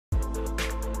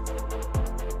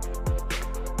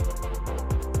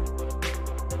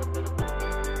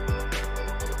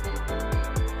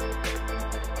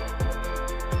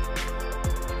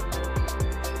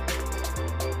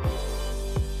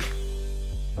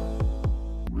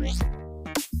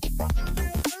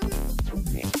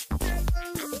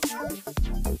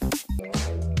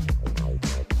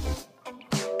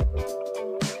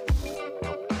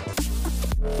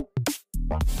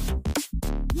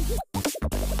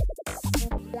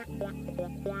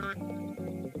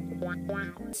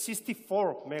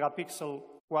64 megapixel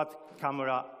quad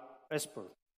camera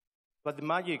expert. But the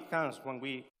magic comes when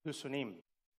we do zoom in,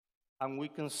 and we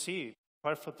can see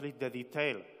perfectly the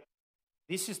detail.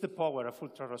 This is the power of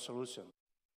ultra resolution.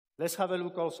 Let's have a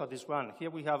look also at this one. Here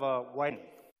we have a wide.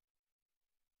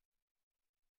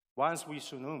 Once we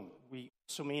zoom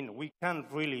in, we can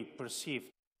really perceive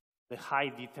the high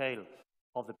detail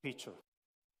of the picture.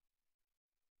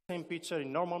 Same picture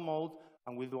in normal mode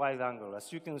and with wide angle.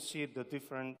 As you can see, the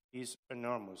difference is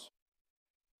enormous.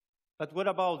 But what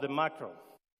about the macro?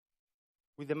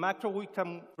 With the macro, we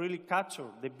can really capture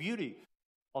the beauty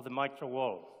of the micro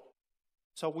world.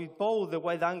 So with both the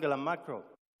wide angle and macro,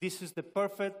 this is the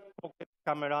perfect pocket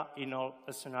camera in all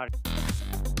scenarios.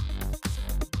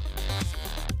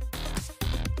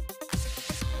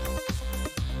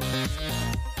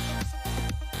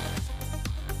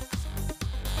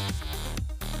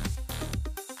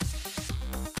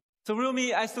 So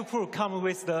Realme X2 Pro comes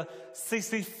with the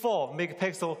 64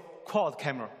 megapixel quad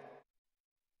camera.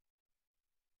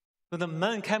 So the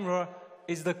main camera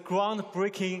is the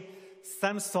groundbreaking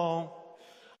Samsung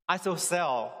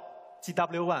ISOCELL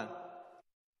GW1.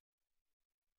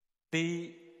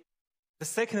 The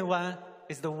second one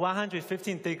is the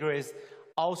 115 degrees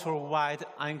ultra-wide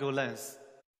angle lens,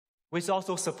 which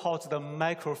also supports the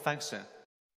macro function.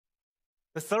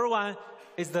 The third one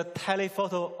is the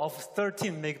telephoto of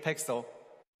 13 megapixel.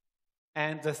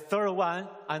 And the third one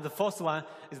and the fourth one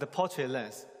is the portrait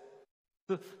lens.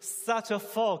 So such a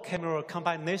four-camera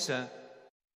combination,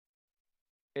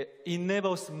 it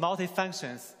enables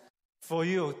multi-functions for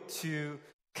you to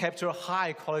capture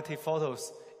high-quality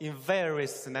photos in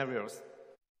various scenarios.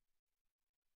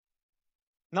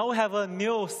 Now we have a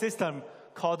new system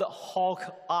called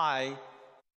Hawk-Eye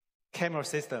camera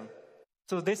system.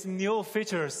 So these new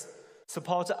features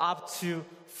support up to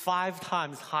 5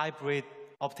 times hybrid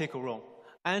optical room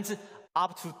and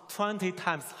up to 20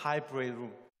 times hybrid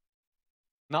room.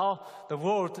 Now the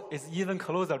world is even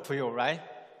closer to you, right?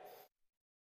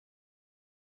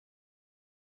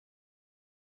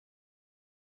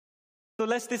 So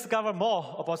let's discover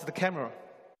more about the camera.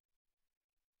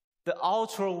 The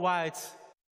ultra-wide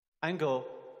angle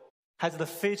has the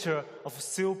feature of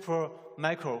super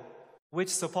macro, which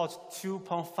supports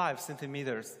 2.5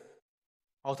 centimeters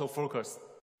autofocus.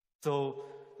 So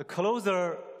the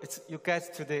closer you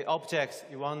get to the object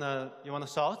you wanna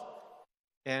shot,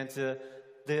 and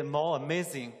the more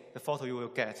amazing the photo you will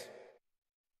get.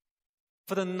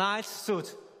 For the night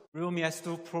shoot, Realme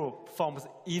X2 Pro performs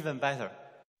even better.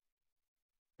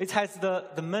 It has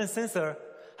the main sensor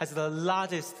has the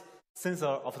largest sensor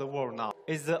of the world now.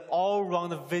 It's the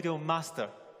all-round video master.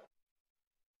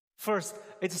 First,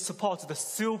 it supports the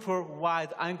super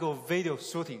wide-angle video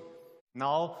shooting.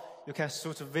 Now you can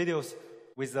shoot videos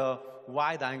with a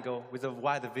wide angle, with a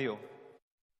wide view.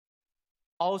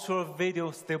 Ultra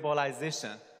video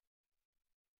stabilization.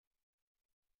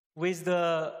 With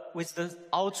the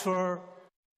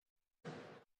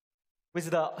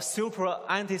super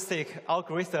anti-stick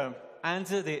algorithm and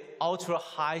the ultra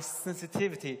high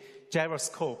sensitivity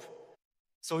gyroscope,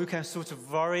 so you can shoot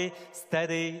very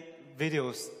steady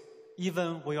videos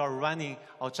even when you are running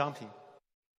or jumping.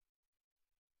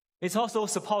 It also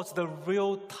supports the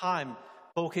real-time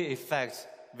bokeh effect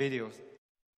videos.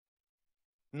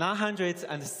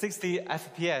 960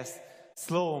 FPS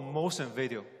slow motion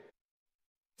video.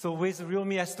 So with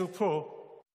Realme X2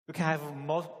 Pro, you can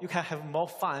have more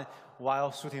fun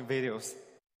while shooting videos.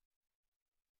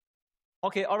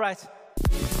 Okay, all right.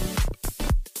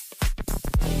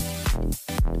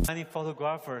 Many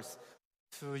photographers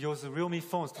to use Realme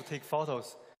phones to take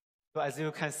photos. So as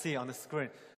you can see on the screen,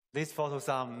 these photos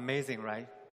are amazing, right?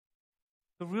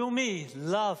 So Realme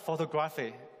loves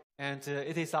photography, and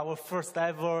it is our first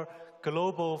ever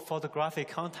global photography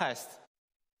contest.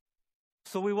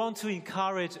 So we want to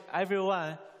encourage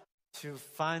everyone to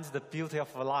find the beauty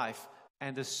of life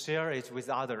and share it with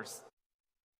others.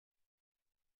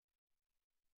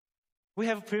 We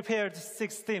have prepared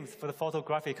 6 themes for the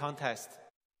photography contest,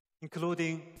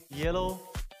 including yellow,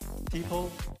 people,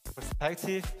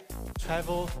 perspective,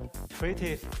 travel,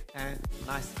 creative, and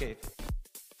landscape.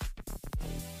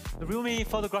 The Realme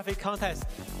photography contest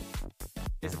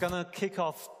is gonna kick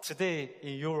off today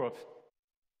in Europe.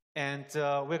 And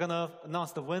we're gonna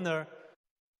announce the winner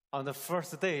on the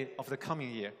first day of the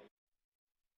coming year.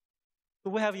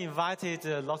 So we have invited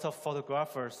a lot of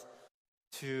photographers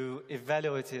to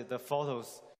evaluate the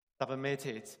photos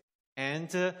submitted.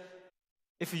 And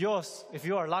if you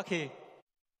are lucky,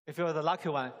 if you're the lucky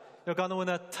one, you're gonna win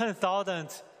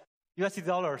 $10,000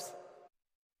 USD.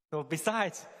 So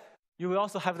besides, you will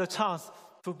also have the chance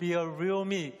to be a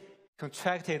Realme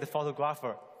contracted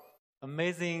photographer.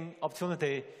 Amazing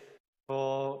opportunity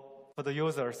for the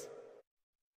users.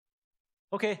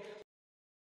 Okay,